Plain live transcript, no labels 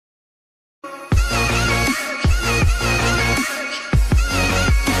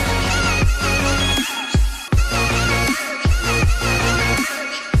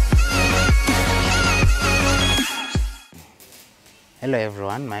Hello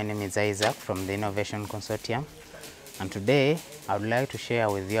everyone, my name is Isaac from the Innovation Consortium, and today I would like to share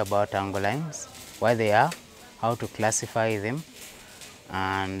with you about angle lines, why they are, how to classify them,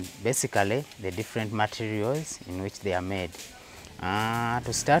 and basically the different materials in which they are made.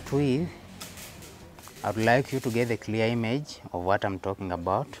 To start with, I would like you to get a clear image of what I'm talking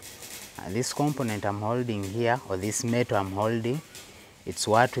about. This component I'm holding here, or this metal I'm holding, it's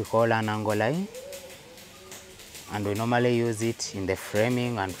what we call an angle line, and we normally use it in the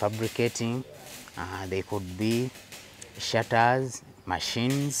framing and fabricating. They could be shutters,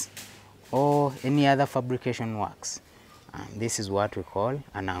 machines, or any other fabrication works. This is what we call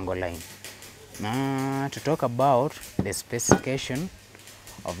an angle line. To talk about the specification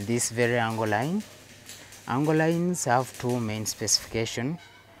of this very angle line, angle lines have two main specifications,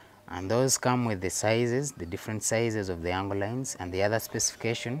 and those come with the sizes, the different sizes of the angle lines, and the other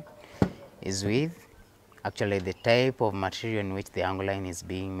specification is with actually the type of material in which the angle line is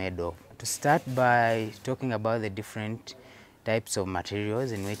being made of. To start by talking about the different types of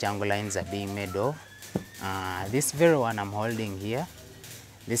materials in which angle lines are being made of, this very one I'm holding here,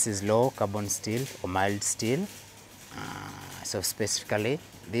 this is low carbon steel or mild steel. So specifically,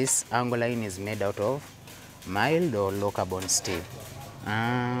 this angle line is made out of mild or low carbon steel.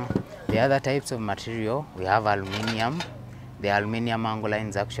 The other types of material, we have aluminium. The aluminium angle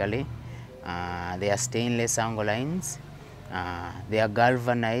lines actually, they are stainless angle lines, they are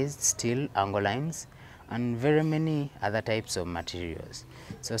galvanized steel angle lines, and very many other types of materials.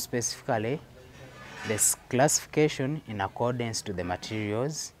 So specifically, this classification in accordance to the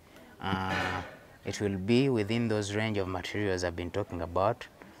materials, it will be within those range of materials I've been talking about,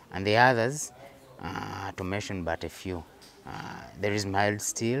 and the others, to mention but a few. There is mild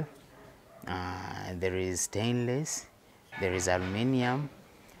steel, there is stainless, there is aluminium,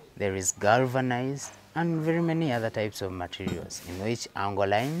 there is galvanized, and very many other types of materials in which angle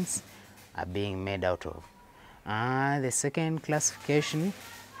lines are being made out of. The second classification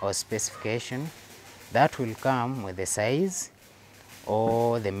or specification, that will come with the size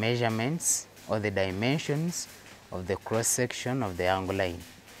or the measurements or the dimensions of the cross section of the angle line.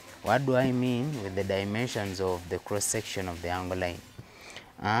 What do I mean with the dimensions of the cross section of the angle line?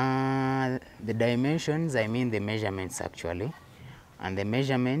 The dimensions, I mean the measurements actually, and the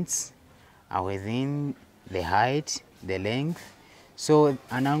measurements are within the height, the length. So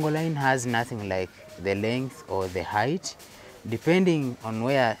an angle line has nothing like the length or the height. Depending on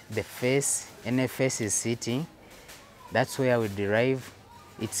where the face, any face is sitting, that's where we derive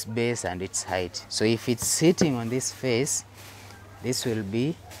its base and its height. So if it's sitting on this face, this will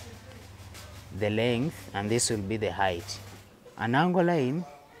be the length and this will be the height. An angle line,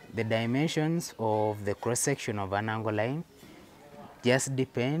 the dimensions of the cross section of an angle line just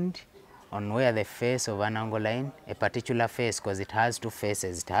depend on where the face of an angle line, a particular face, because it has two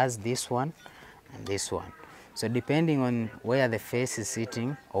faces, it has this one and this one. So depending on where the face is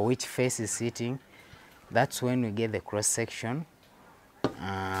sitting or which face is sitting, that's when we get the cross section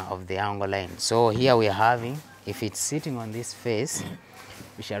of the angle line. So here we are having, if it's sitting on this face,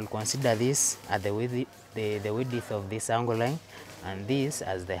 we shall consider this as the width of this angle line, and this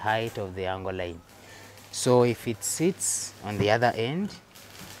as the height of the angle line. So if it sits on the other end,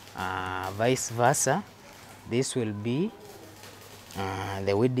 vice versa, this will be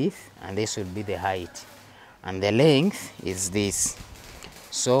the width and this will be the height, and the length is this.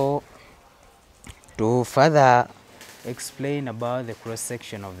 So to further explain about the cross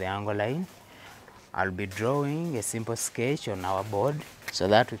section of the angle line, I'll be drawing a simple sketch on our board so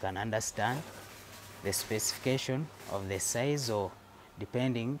that we can understand the specification of the size, or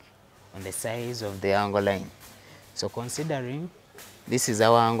depending on the size of the angle line. So considering this is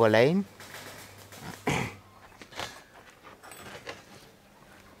our angle line,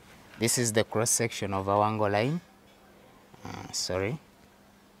 this is the cross section of our angle line. Sorry.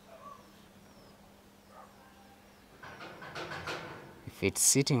 If it's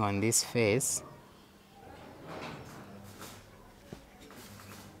sitting on this face,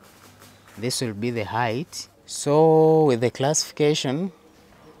 this will be the height. So with the classification,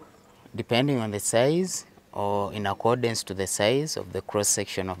 depending on the size or in accordance to the size of the cross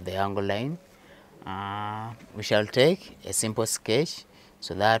section of the angle line, we shall take a simple sketch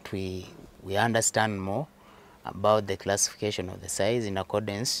so that we understand more about the classification of the size in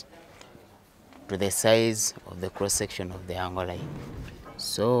accordance to the size of the cross section of the angle line.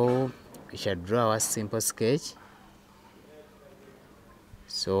 So we shall draw a simple sketch.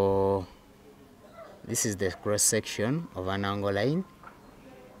 So this is the cross section of an angle line.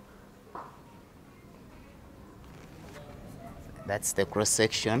 That's the cross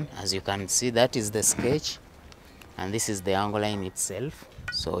section. As you can see, that is the sketch. and this is the angle line itself.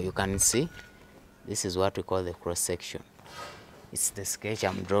 So you can see this is what we call the cross section. It's the sketch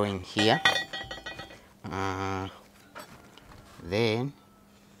I'm drawing here. Then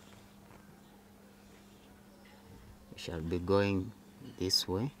we shall be going this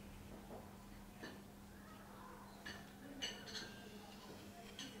way.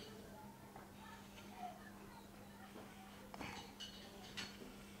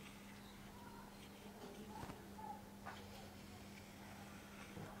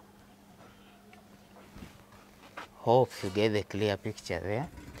 Hope you get a clear picture there.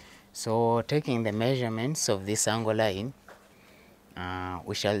 So taking the measurements of this angle line,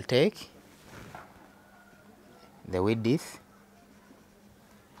 we shall take the width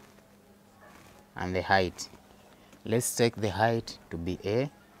and the height. Let's take the height to be A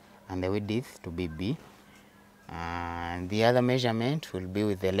and the width to be B, and the other measurement will be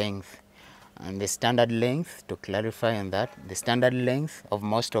with the length. And the standard length, to clarify on that, the standard length of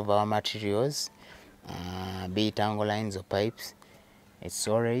most of our materials, be it angle lines or pipes, it's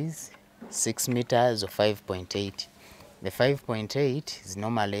always 6 meters or 5.8. The 5.8 is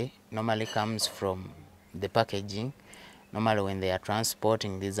normally comes from the packaging. Normally when they are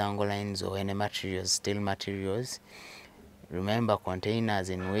transporting these angle lines or any materials, steel materials, remember containers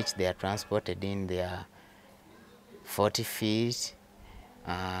in which they are transported in, they are 40 feet,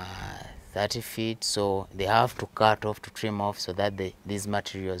 30 feet, so they have to cut off, to trim off, so that these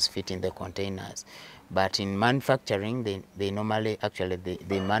materials fit in the containers. But in manufacturing, they normally, actually,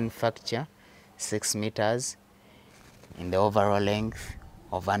 they manufacture 6 meters in the overall length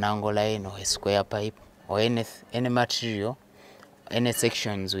of an angle line or a square pipe or any material, any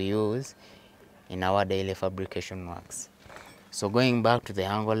sections we use in our daily fabrication works. So going back to the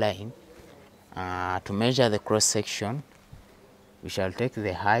angle line, to measure the cross section, we shall take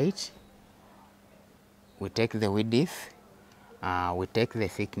the height, we take the width, we take the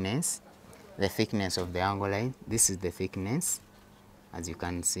thickness of the angle line. This is the thickness, as you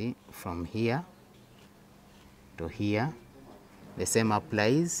can see, from here to here. The same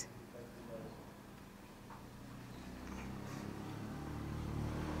applies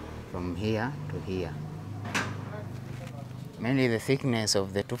from here to here. Mainly the thickness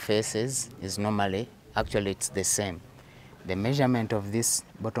of the two faces is normally, actually it's the same. The measurement of this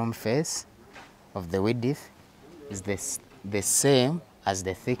bottom face of the width is the same as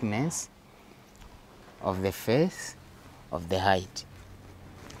the thickness of the face of the height.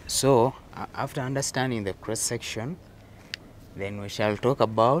 So after understanding the cross section, then we shall talk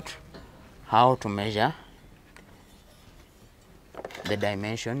about how to measure the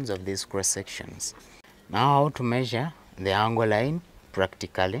dimensions of these cross sections. Now, how to measure the angle line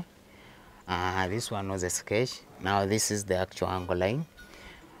practically. This one was a sketch. Now this is the actual angle line.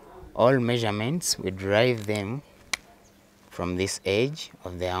 All measurements, we derive them from this edge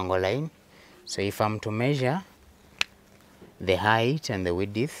of the angle line. So if I'm to measure the height and the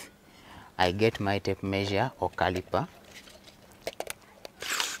width, I get my tape measure or caliper.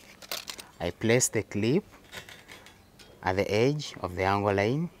 I place the clip at the edge of the angle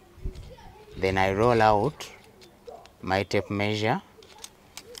line. Then I roll out my tape measure.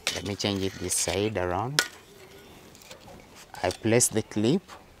 Let me change it this side around. I place the clip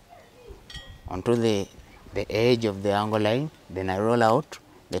onto the edge of the angle line. Then I roll out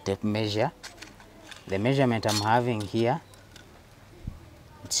the tape measure. The measurement I'm having here,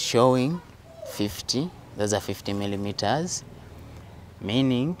 it's showing 50. Those are 50 millimeters,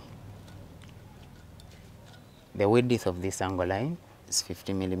 meaning the width of this angle line is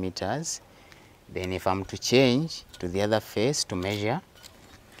 50 millimeters. Then if I'm to change to the other face to measure,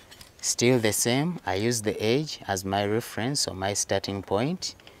 still the same. I use the edge as my reference or my starting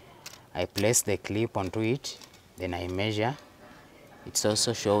point. I place the clip onto it, then I measure. It's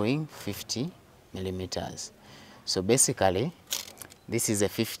also showing 50 millimeters. So basically, this is a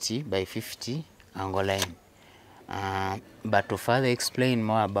 50 by 50 angle line. But to further explain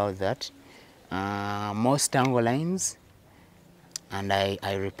more about that, most angle lines, and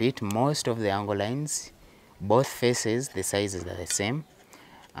I repeat, most of the angle lines, both faces, the sizes are the same.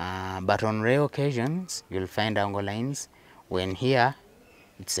 But on rare occasions, you'll find angle lines when here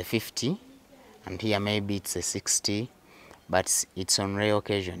it's a 50 and here maybe it's a 60, but it's on rare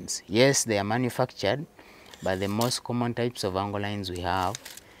occasions. Yes, they are manufactured, but the most common types of angle lines we have,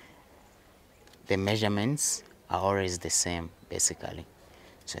 the measurements are always the same, basically.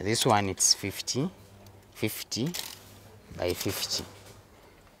 So this one, it's 50 by 50.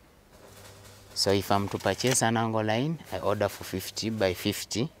 So if I'm to purchase an angle line, I order for 50 by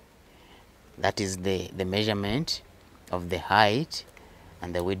 50. That is the measurement of the height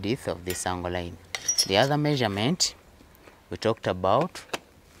and the width of this angle line. The other measurement we talked about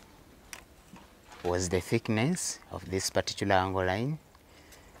was the thickness of this particular angle line.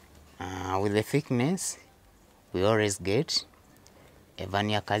 With the thickness, we always get a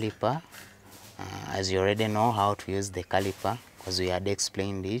vernier caliper. As you already know how to use the caliper, because we had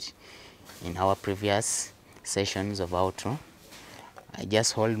explained it in our previous sessions of how to. I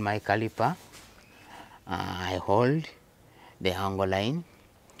just hold my caliper, I hold the angle line,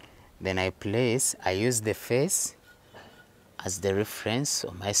 then I use the face as the reference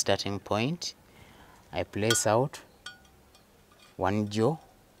of my starting point. I place out one jaw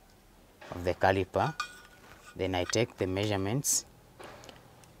of the caliper, then I take the measurements,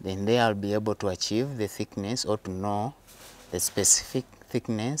 then there I'll be able to achieve the thickness or to know the specific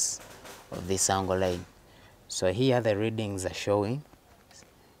thickness of this angle line. So here the readings are showing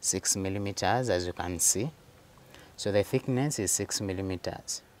 6 millimeters, as you can see. So the thickness is 6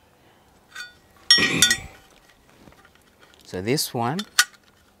 millimeters. So this one,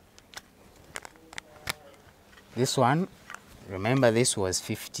 remember this was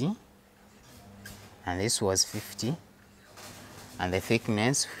 50 and this was 50, and the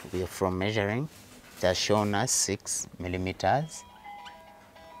thickness from measuring it has shown us 6 millimeters.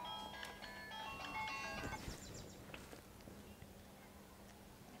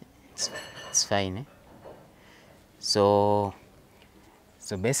 It's fine, eh? So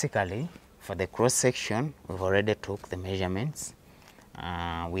basically for the cross section we've already took the measurements.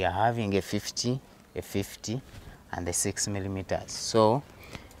 We are having a 50, a 50 and the 6 millimeters. So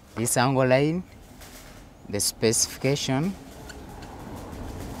this angle line, the specification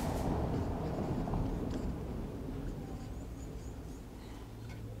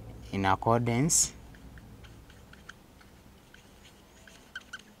in accordance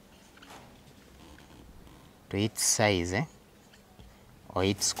to its size, or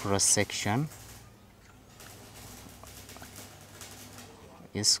its cross section,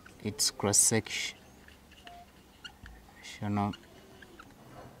 its cross sectional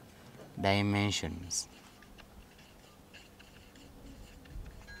dimensions.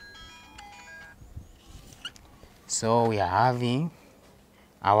 So we are having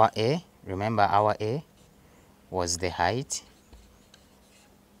our A. Remember our A was the height,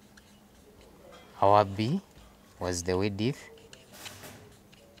 our B was the width,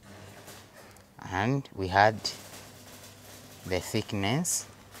 and we had the thickness.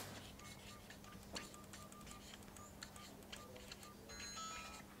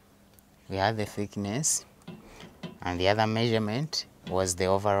 We had the thickness, and the other measurement was the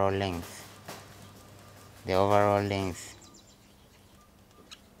overall length. The overall length.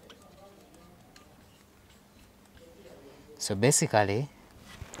 So basically,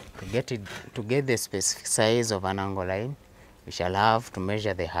 to get the specific size of an angle line, we shall have to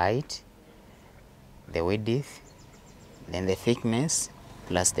measure the height, the width, then the thickness,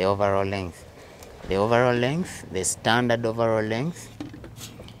 plus the overall length. The overall length, the standard overall length.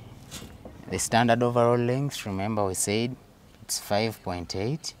 The standard overall length, remember we said it's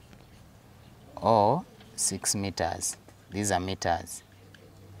 5.8 or 6 meters. These are meters.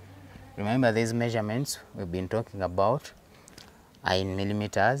 Remember these measurements we've been talking about are in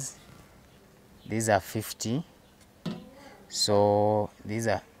millimeters. These are 50. So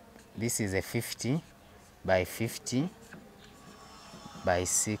this is a 50 by 50 by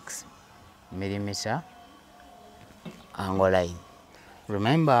 6 millimeter angle line.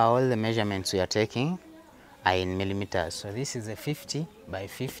 Remember all the measurements we are taking are in millimeters. So this is a 50 by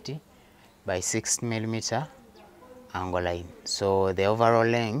 50 by 6 millimeter angle line. So the overall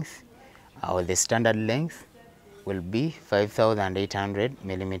length, or the standard length, will be 5,800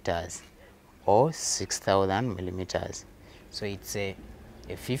 millimeters or 6,000 millimeters. So it's a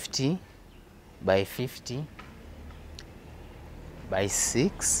 50 by 50 by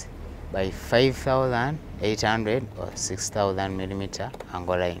 6 by 5,800 or 6,000 millimeter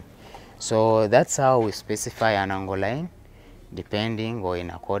angle line. So that's how we specify an angle line, depending or in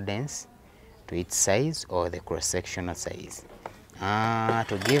accordance to its size or the cross-sectional size.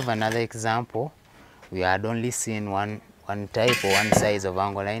 To give another example, we had only seen one type or one size of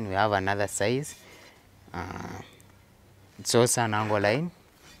angle line. We have another size. It's also an angle line,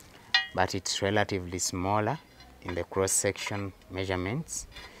 but it's relatively smaller in the cross-section measurements.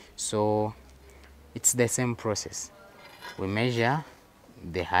 So it's the same process. We measure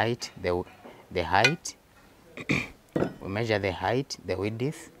the height, the height. We measure the height, the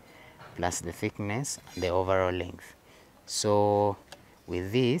width, plus the thickness and the overall length. So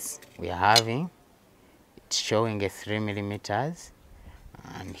with this, we are having, it's showing a 3 millimeters,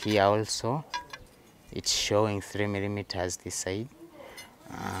 and here also it's showing 3 millimeters this side.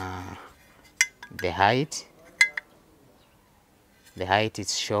 The height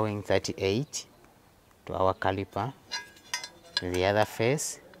is showing 38 to our caliper. The other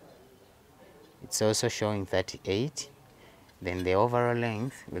face, it's also showing 38. Then the overall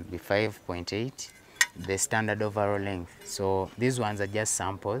length will be 5.8, the standard overall length. So these ones are just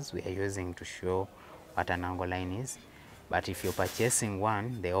samples we are using to show what an angle line is. But if you're purchasing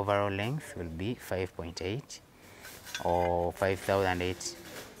one, the overall length will be 5.8 or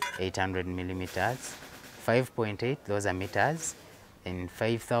 5,800 millimeters. 5.8, those are meters, and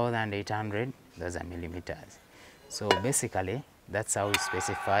 5,800, those are millimeters. So basically, that's how we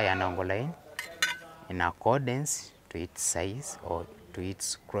specify an angle line in accordance to its size or to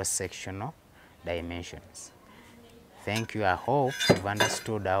its cross-sectional dimensions. Thank you. I hope you've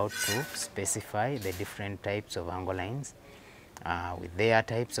understood how to specify the different types of angle lines with their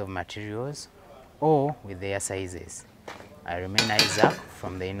types of materials or with their sizes. I remain Isaac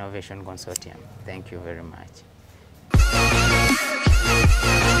from the Innovation Consortium. Thank you very much.